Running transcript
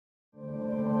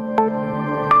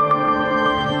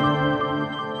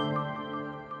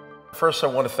first I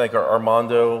want to thank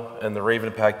Armando and the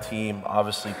Raven team.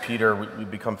 Obviously, Peter,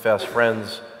 we've become fast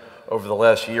friends over the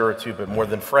last year or two, but more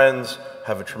than friends,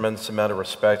 have a tremendous amount of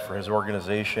respect for his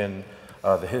organization,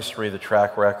 the history, the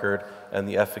track record, and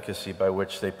the efficacy by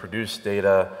which they produce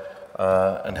data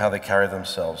and how they carry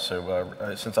themselves.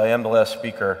 So since I am the last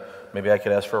speaker, maybe I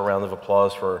could ask for a round of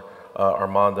applause for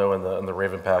Armando and the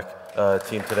Raven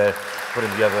team today putting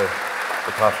together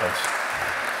the conference.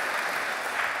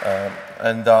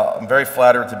 And I'm very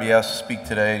flattered to be asked to speak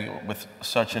today with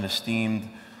such an esteemed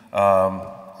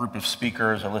group of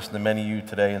speakers. I listened to many of you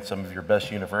today in some of your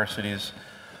best universities.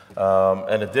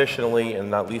 And additionally,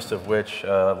 and not least of which,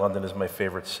 London is my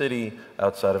favorite city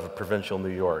outside of a provincial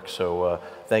New York. So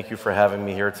thank you for having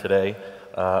me here today.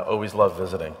 Always love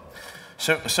visiting.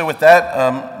 So with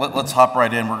that, let's hop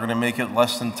right in. We're going to make it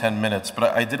less than 10 minutes, but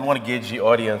I did want to gauge the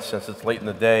audience since it's late in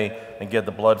the day and get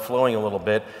the blood flowing a little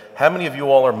bit. How many of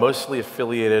you all are mostly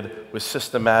affiliated with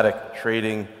systematic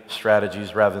trading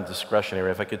strategies rather than discretionary?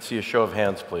 If I could see a show of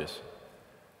hands, please.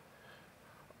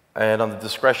 And on the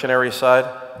discretionary side?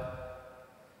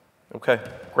 Okay,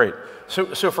 great.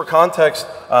 So for context,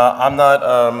 I'm not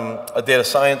a data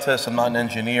scientist, I'm not an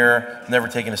engineer, never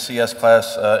taken a CS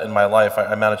class in my life.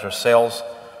 I manage our sales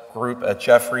group at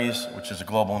Jefferies, which is a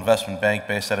global investment bank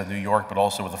based out of New York, but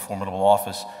also with a formidable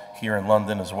office here in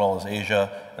London as well as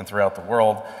Asia and throughout the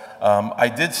world. I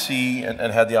did see and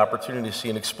had the opportunity to see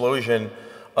an explosion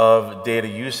of data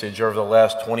usage over the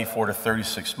last 24 to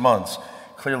 36 months.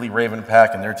 Clearly Raven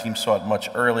and their team saw it much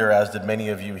earlier, as did many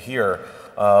of you here.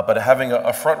 But having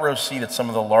a front row seat at some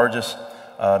of the largest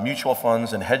mutual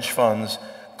funds and hedge funds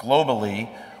globally,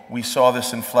 we saw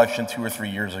this inflection 2 or 3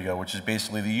 years ago, which is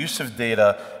basically the use of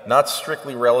data not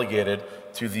strictly relegated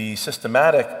to the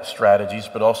systematic strategies,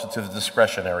 but also to the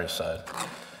discretionary side.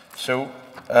 So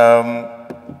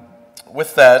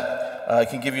with that, I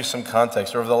can give you some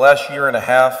context. Over the last year and a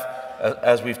half,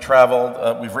 as we've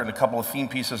traveled, we've written a couple of theme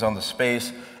pieces on the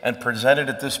space and presented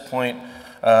at this point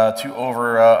to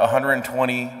over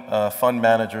 120 fund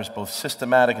managers, both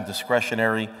systematic and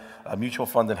discretionary, mutual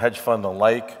fund and hedge fund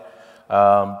alike,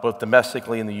 both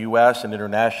domestically in the US and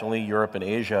internationally, Europe and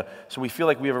Asia. So we feel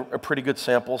like we have a pretty good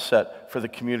sample set for the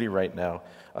community right now.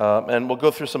 And we'll go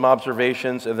through some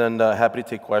observations and then happy to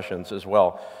take questions as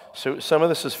well. So some of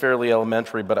this is fairly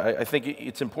elementary, but I think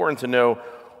it's important to know,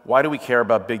 why do we care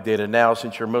about big data now?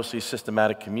 Since you're mostly a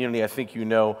systematic community, I think you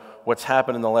know what's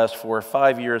happened in the last 4 or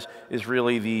 5 years is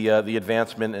really the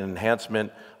advancement and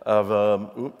enhancement of,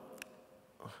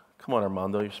 come on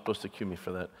Armando, you're supposed to cue me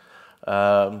for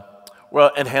that.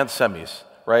 Well, enhanced semis,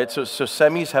 right? So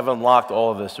semis have unlocked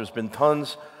all of this. There's been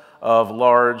tons of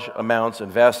large amounts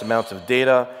and vast amounts of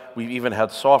data. We've even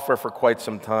had software for quite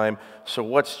some time. So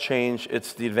what's changed?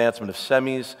 It's the advancement of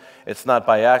semis. It's not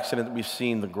by accident that we've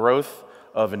seen the growth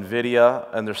of NVIDIA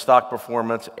and their stock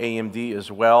performance, AMD as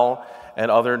well,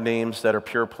 and other names that are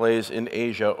pure plays in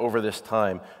Asia over this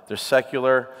time. They're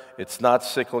secular, it's not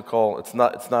cyclical, it's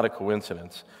not a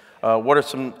coincidence. What are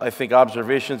some, I think,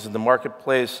 observations in the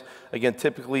marketplace? Again,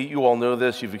 typically, you all know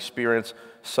this, you've experienced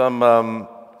some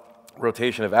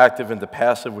rotation of active into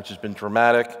passive, which has been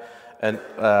dramatic, and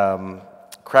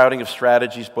crowding of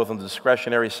strategies, both on the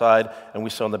discretionary side, and we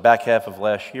saw in the back half of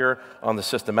last year on the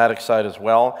systematic side as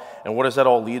well. And what does that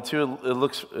all lead to?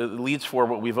 It leads for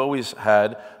what we've always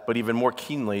had, but even more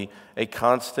keenly, a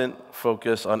constant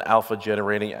focus on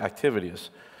alpha-generating activities.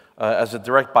 As a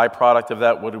direct byproduct of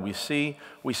that, what did we see?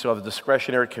 We saw the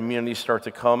discretionary community start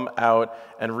to come out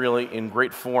and really in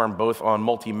great form, both on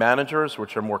multi-managers,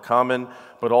 which are more common,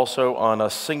 but also on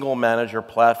single manager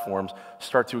platforms,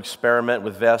 start to experiment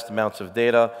with vast amounts of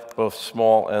data, both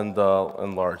small and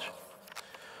large.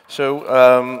 So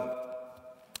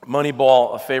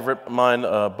Moneyball, a favorite of mine,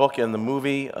 book and the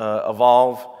movie,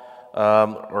 Evolve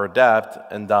or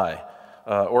Adapt and Die,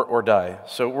 or Die.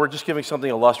 So we're just giving something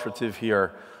illustrative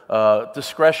here.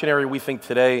 Discretionary, we think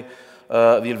today,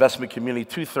 the investment community,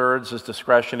 2/3 is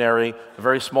discretionary, a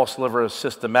very small sliver is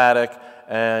systematic,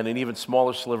 and an even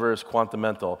smaller sliver is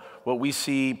quantamental. What we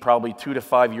see probably 2 to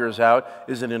 5 years out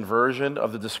is an inversion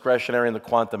of the discretionary and the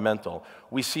quantamental.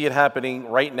 We see it happening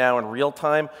right now in real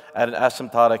time at an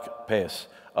asymptotic pace.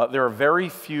 There are very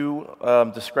few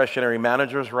discretionary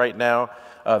managers right now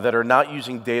that are not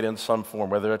using data in some form,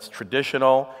 whether it's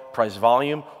traditional, price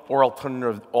volume, or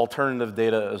alternative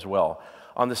data as well.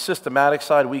 On the systematic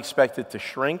side, we expect it to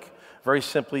shrink, very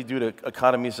simply due to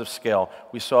economies of scale.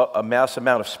 We saw a mass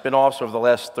amount of spin-offs over the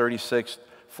last 36,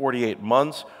 48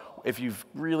 months. If you've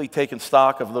really taken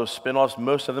stock of those spinoffs,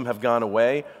 most of them have gone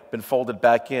away, been folded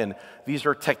back in. These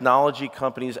are technology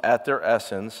companies at their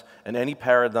essence, and any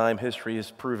paradigm history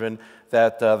has proven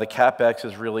that the CapEx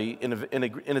is really,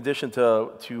 in addition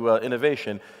to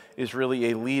innovation, is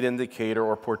really a lead indicator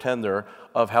or portender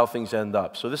of how things end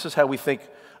up. So this is how we think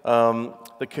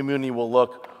the community will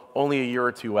look only a year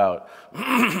or two out.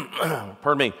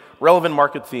 Pardon me. Relevant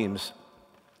market themes.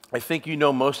 I think you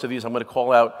know most of these. I'm going to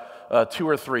call out 2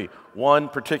 or 3. One,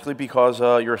 particularly because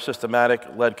you're a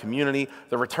systematic-led community,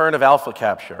 the return of alpha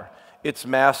capture. It's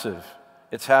massive.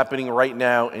 It's happening right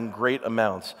now in great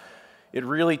amounts. It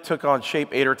really took on shape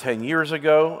 8 or 10 years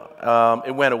ago.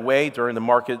 It went away during the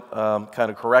market kind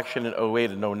of correction in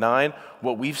 08 and 09.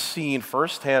 What we've seen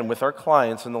firsthand with our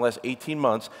clients in the last 18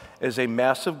 months is a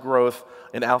massive growth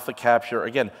in alpha capture,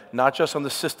 again, not just on the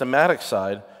systematic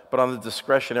side, but on the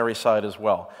discretionary side as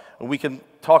well. And we can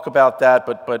talk about that,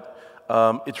 but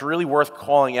it's really worth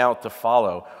calling out to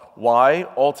follow. Why?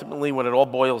 Ultimately, when it all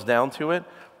boils down to it,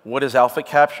 what is alpha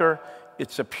capture?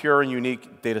 It's a pure and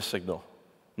unique data signal.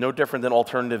 No different than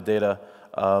alternative data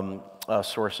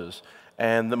sources.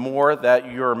 And the more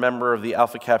that you're a member of the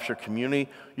alpha capture community,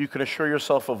 you can assure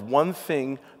yourself of one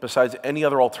thing besides any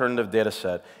other alternative data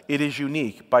set. It is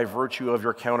unique by virtue of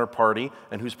your counterparty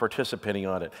and who's participating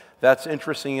on it. That's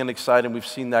interesting and exciting. We've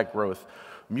seen that growth.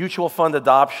 Mutual fund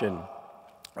adoption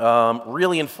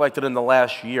really inflected in the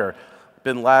last year.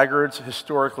 Been laggards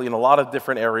historically in a lot of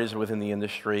different areas within the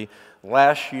industry.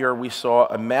 Last year, we saw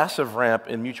a massive ramp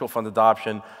in mutual fund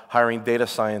adoption, hiring data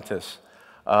scientists.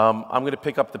 I'm going to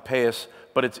pick up the pace,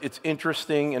 but it's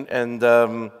interesting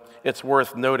and it's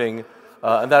worth noting.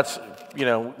 And that's,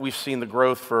 we've seen the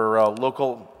growth for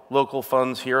local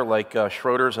funds here like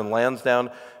Schroders and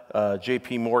Lansdowne,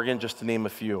 JP Morgan, just to name a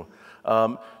few.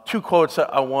 2 quotes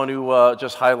I want to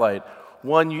just highlight.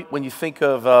 One, when you think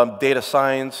of data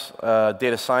science,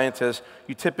 data scientists,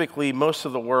 you typically, most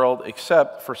of the world,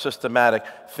 except for systematic,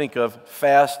 think of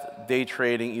fast day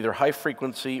trading, either high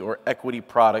frequency or equity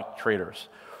product traders.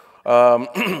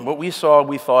 What we saw,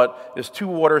 we thought, is 2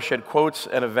 watershed quotes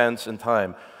and events in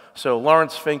time. So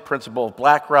Lawrence Fink, principal of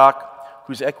BlackRock,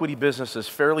 whose equity business is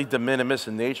fairly de minimis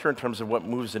in nature in terms of what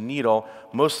moves the needle,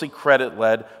 mostly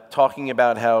credit-led, talking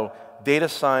about how data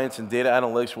science and data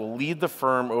analytics will lead the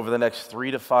firm over the next 3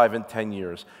 to 5 and 10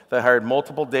 years. They hired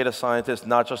multiple data scientists,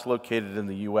 not just located in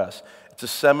the US. It's a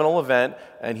seminal event,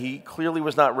 and he clearly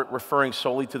was not referring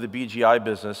solely to the BGI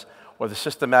business or the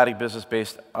systematic business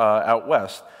based out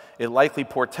west. It likely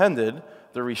portended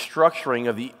the restructuring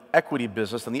of the equity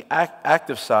business on the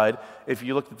active side, if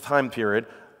you look at the time period,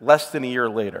 less than a year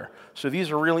later. So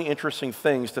these are really interesting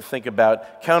things to think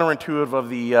about, counterintuitive of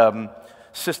the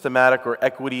systematic or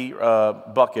equity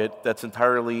bucket that's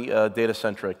entirely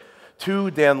data-centric.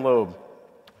 2, Dan Loeb.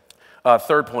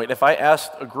 Third point, if I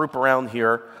asked a group around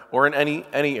here or in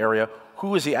any area,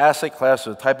 who is the asset class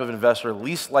or the type of investor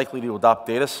least likely to adopt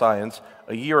data science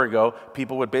a year ago,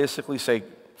 people would basically say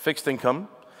fixed income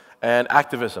and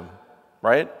activism,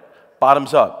 right?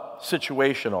 Bottoms up,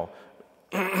 situational,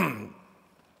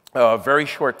 very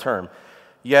short term.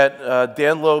 Yet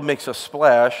Dan Loeb makes a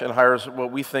splash and hires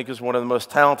what we think is one of the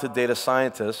most talented data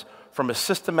scientists from a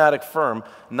systematic firm,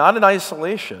 not in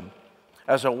isolation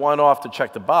as a one-off to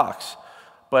check the box,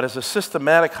 but as a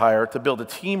systematic hire to build a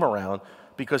team around,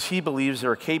 because he believes there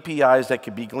are KPIs that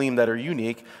can be gleaned that are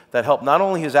unique, that help not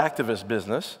only his activist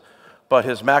business, but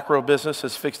his macro business,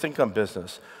 his fixed income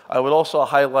business. I would also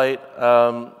highlight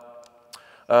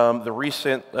the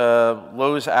recent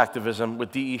Lowe's activism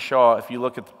with D.E. Shaw. If you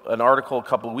look at an article a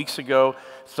couple of weeks ago,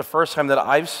 it's the first time that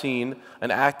I've seen an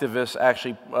activist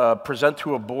actually present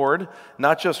to a board,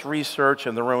 not just research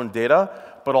and their own data,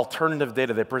 but alternative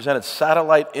data. They presented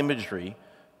satellite imagery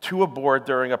to a board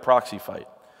during a proxy fight.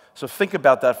 So think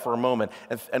about that for a moment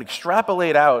and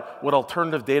extrapolate out what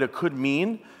alternative data could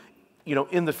mean,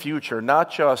 in the future,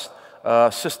 not just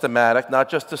systematic, not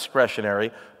just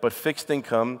discretionary, but fixed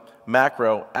income,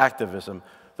 macro, activism.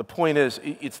 The point is,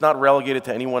 it's not relegated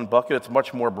to any one bucket, it's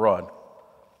much more broad.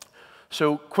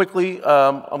 So quickly,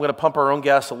 I'm going to pump our own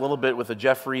gas a little bit with the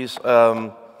Jefferies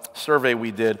survey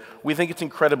we did. We think it's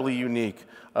incredibly unique.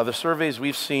 The surveys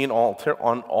we've seen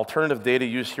on alternative data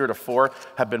used heretofore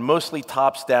have been mostly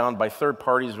tops down by third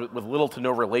parties with little to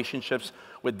no relationships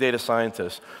with data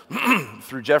scientists.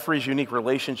 Through Jefferies' unique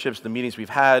relationships, the meetings we've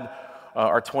had,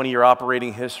 our 20-year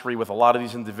operating history with a lot of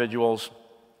these individuals,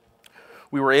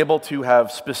 we were able to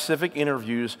have specific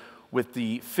interviews with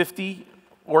the 50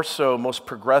 or so most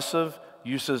progressive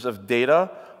uses of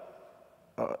data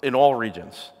in all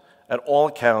regions, at all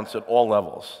accounts, at all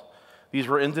levels. These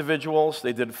were individuals.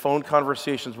 They did phone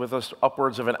conversations with us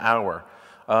upwards of an hour.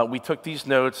 We took these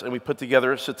notes and we put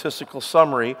together a statistical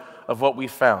summary of what we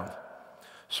found.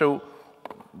 So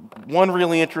one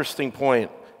really interesting point,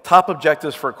 top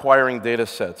objectives for acquiring data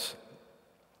sets.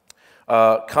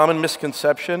 Common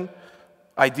misconception,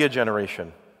 idea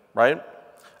generation, right?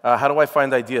 How do I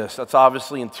find ideas? That's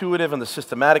obviously intuitive in the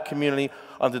systematic community.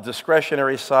 On the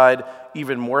discretionary side,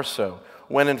 even more so.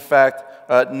 When in fact,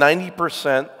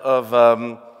 90%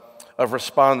 of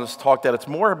respondents talked that it's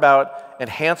more about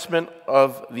enhancement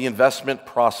of the investment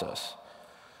process.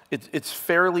 It's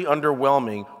fairly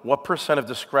underwhelming what percent of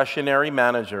discretionary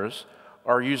managers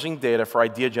are using data for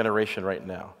idea generation right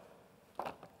now.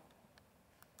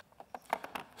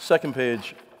 Second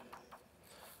page,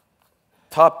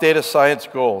 top data science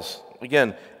goals.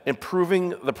 Again,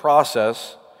 improving the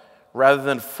process rather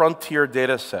than frontier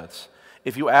data sets.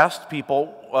 If you asked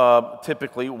people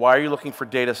typically, why are you looking for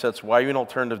data sets, why are you in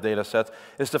alternative data sets,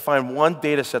 is to find one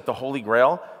data set, the holy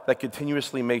grail, that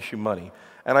continuously makes you money.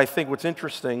 And I think what's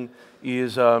interesting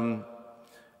is in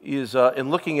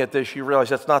looking at this, you realize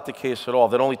that's not the case at all,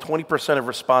 that only 20% of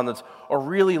respondents are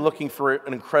really looking for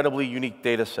an incredibly unique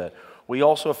data set. We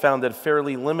also found that a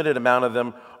fairly limited amount of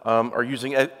them are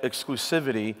using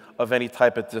exclusivity of any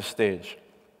type at this stage.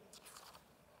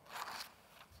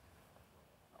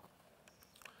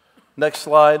 Next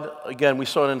slide. Again, we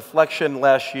saw an inflection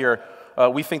last year.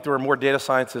 We think there were more data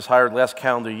scientists hired last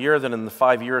calendar year than in the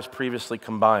 5 years previously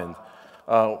combined.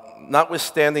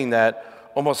 Notwithstanding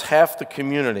that, almost half the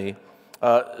community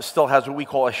still has what we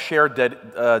call a shared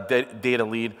data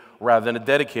lead rather than a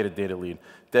dedicated data lead.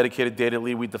 Dedicated data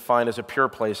lead we define as a pure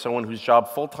play, someone whose job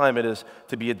full-time it is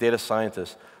to be a data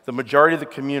scientist. The majority of the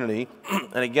community,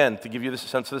 and again, to give you this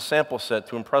sense of the sample set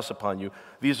to impress upon you,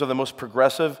 these are the most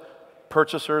progressive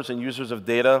purchasers and users of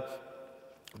data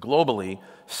globally.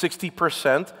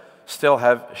 60% still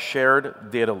have shared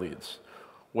data leads.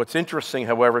 What's interesting,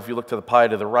 however, if you look to the pie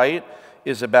to the right,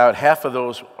 is about half of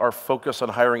those are focused on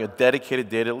hiring a dedicated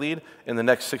data lead in the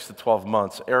next 6 to 12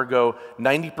 months. Ergo,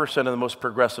 90% of the most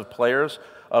progressive players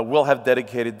will have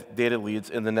dedicated data leads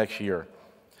in the next year.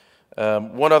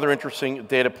 One other interesting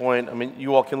data point, I mean,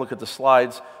 you all can look at the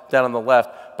slides down on the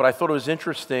left, but I thought it was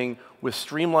interesting with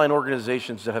streamlined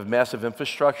organizations that have massive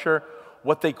infrastructure,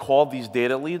 what they called these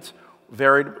data leads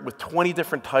varied with 20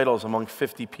 different titles among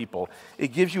 50 people. It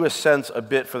gives you a sense a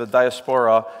bit for the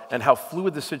diaspora and how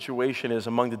fluid the situation is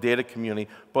among the data community,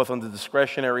 both on the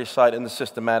discretionary side and the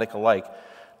systematic alike.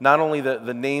 Not only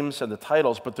the names and the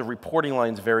titles, but the reporting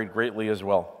lines varied greatly as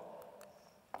well.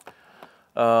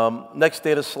 Next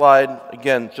data slide,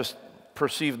 again, just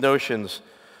perceived notions.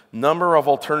 Number of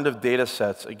alternative data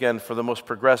sets, again, for the most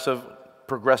progressive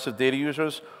data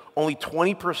users, only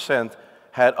 20%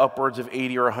 had upwards of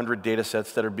 80 or 100 data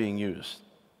sets that are being used,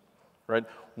 right?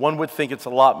 One would think it's a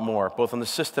lot more, both on the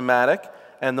systematic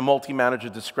and the multi-manager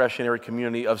discretionary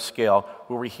community of scale,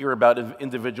 where we hear about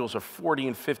individuals of 40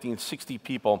 and 50 and 60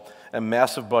 people and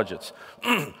massive budgets.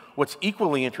 What's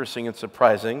equally interesting and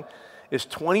surprising is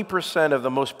 20% of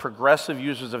the most progressive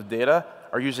users of data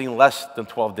are using less than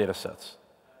 12 data sets.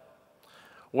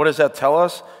 What does that tell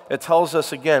us? It tells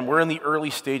us, again, we're in the early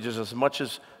stages. As much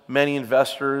as many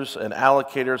investors and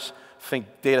allocators think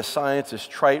data science is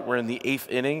trite, we're in the 8th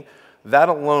inning. That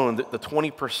alone, the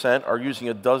 20% are using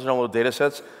a dozen or more data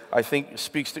sets, I think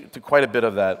speaks to quite a bit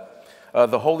of that.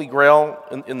 The holy grail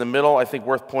in the middle, I think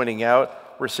worth pointing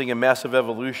out, we're seeing a massive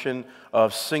evolution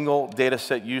of single data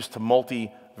set use to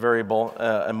multi-variable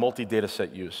and multi-data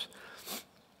set use.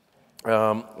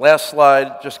 Last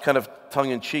slide, just kind of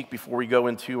tongue-in-cheek before we go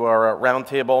into our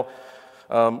roundtable.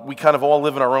 We kind of all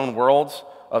live in our own worlds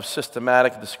of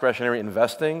systematic discretionary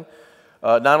investing.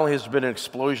 Not only has there been an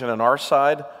explosion on our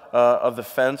side of the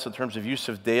fence in terms of use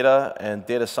of data and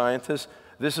data scientists,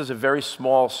 this is a very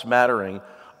small smattering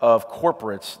of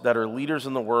corporates that are leaders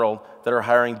in the world that are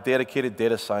hiring dedicated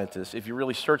data scientists. If you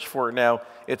really search for it now,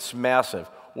 it's massive.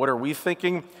 What are we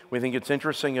thinking? We think it's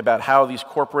interesting about how these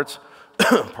corporates,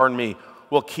 pardon me,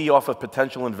 will key off of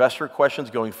potential investor questions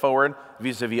going forward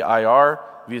vis-a-vis IR,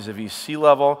 vis-a-vis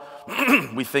C-level.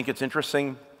 We think it's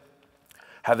interesting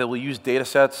how they will use data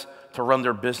sets to run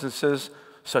their businesses,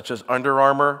 such as Under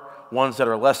Armour, ones that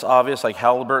are less obvious like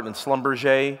Halliburton and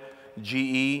Schlumberger,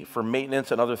 GE for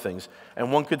maintenance and other things.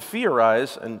 And one could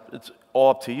theorize, and it's all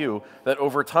up to you, that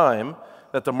over time,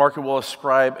 that the market will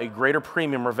ascribe a greater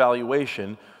premium or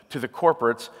valuation to the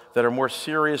corporates that are more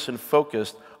serious and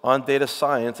focused on data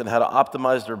science and how to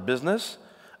optimize their business,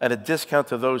 and a discount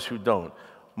to those who don't,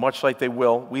 much like they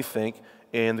will, we think,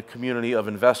 in the community of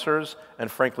investors and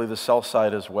frankly the sell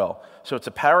side as well. So it's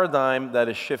a paradigm that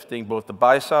is shifting both the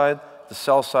buy side the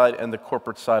sell side and the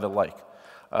corporate side alike.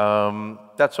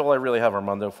 That's all I really have,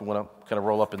 Armando, if we want to kind of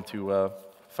roll up into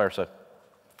Fireside.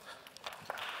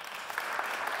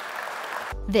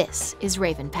 This is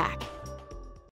Raven Pack.